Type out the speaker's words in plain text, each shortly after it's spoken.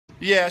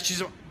Yeah,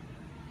 she's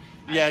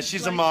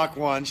a Mach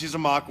 1. She's a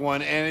Mach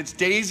 1, and it's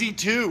Daisy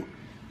 2,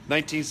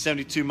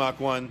 1972 Mach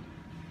 1.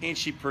 Ain't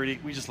she pretty?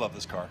 We just love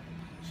this car.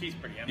 She's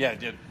pretty. Yeah,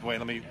 dude. Wait,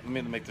 let me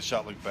make the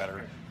shot look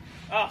better.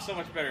 Oh, so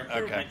much better.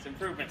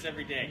 Improvements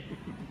every day.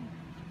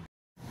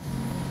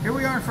 Here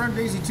we are in front of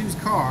Daisy 2's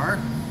car.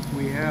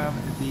 We have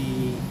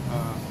the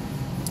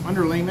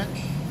underlayment,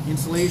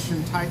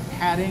 insulation type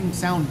padding,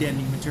 sound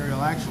deadening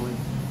material actually,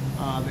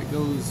 that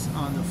goes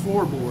on the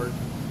floorboard.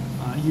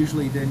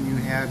 Usually then you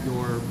have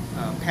your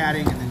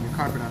padding and then your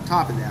carpet on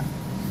top of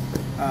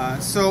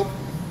that. So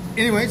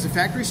anyway, it's a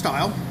factory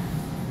style,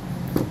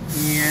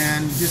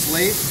 and just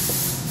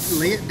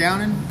lay it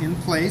down in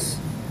place.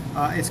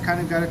 It's kind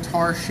of got a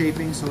tar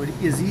shaping, so it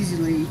is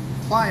easily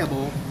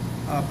pliable,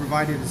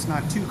 provided it's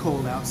not too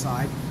cold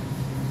outside.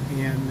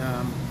 And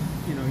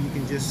you know, you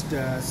can just,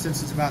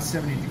 since it's about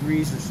 70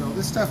 degrees or so,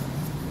 this stuff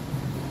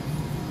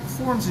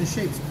forms and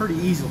shapes pretty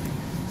easily.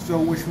 So,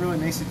 which really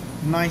makes it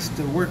nice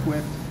to work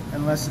with,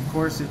 unless of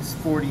course it's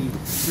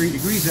 43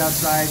 degrees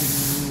outside,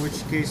 in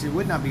which case it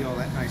would not be all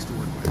that nice to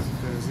work with,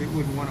 because it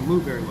wouldn't want to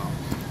move very well.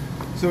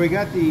 So we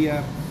got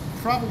the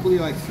probably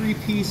like 3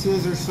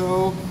 pieces or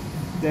so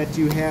that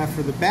you have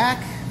for the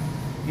back,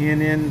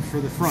 and then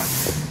for the front.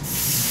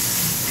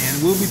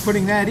 And we'll be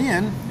putting that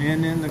in,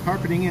 and then the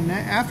carpeting in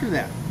after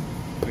that.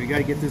 So you got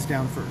to get this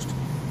down first.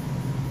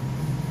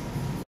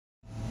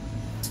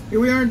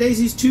 Here we are in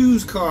Daisy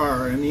 2's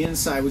car on the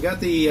inside. We got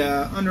the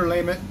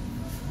underlayment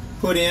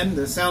put in,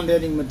 the sound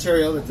deadening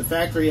material that the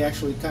factory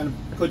actually kind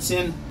of puts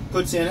in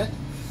it.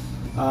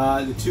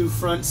 The 2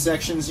 front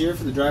sections here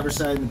for the driver's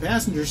side and the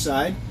passenger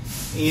side,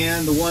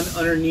 and the one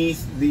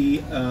underneath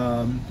the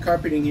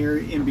carpeting here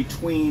in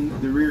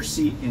between the rear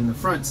seat and the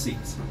front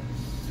seats.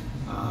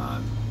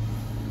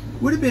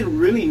 Would have been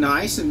really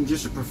nice, and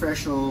just a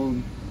professional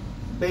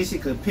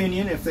basic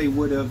opinion, if they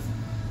would have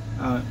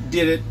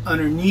did it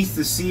underneath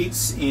the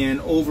seats and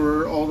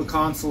over all the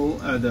console,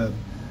 the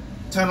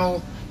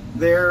tunnel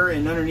there,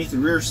 and underneath the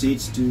rear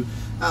seats, to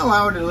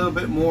allow it a little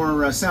bit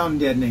more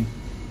sound deadening.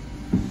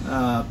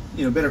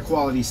 You know, better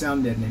quality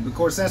sound deadening. Of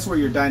course, that's where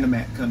your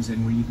Dynamat comes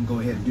in, where you can go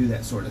ahead and do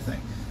that sort of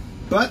thing.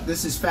 But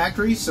this is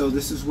factory, so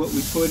this is what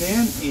we put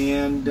in,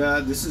 and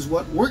this is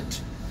what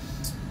worked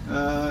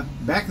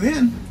back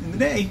then in the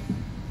day.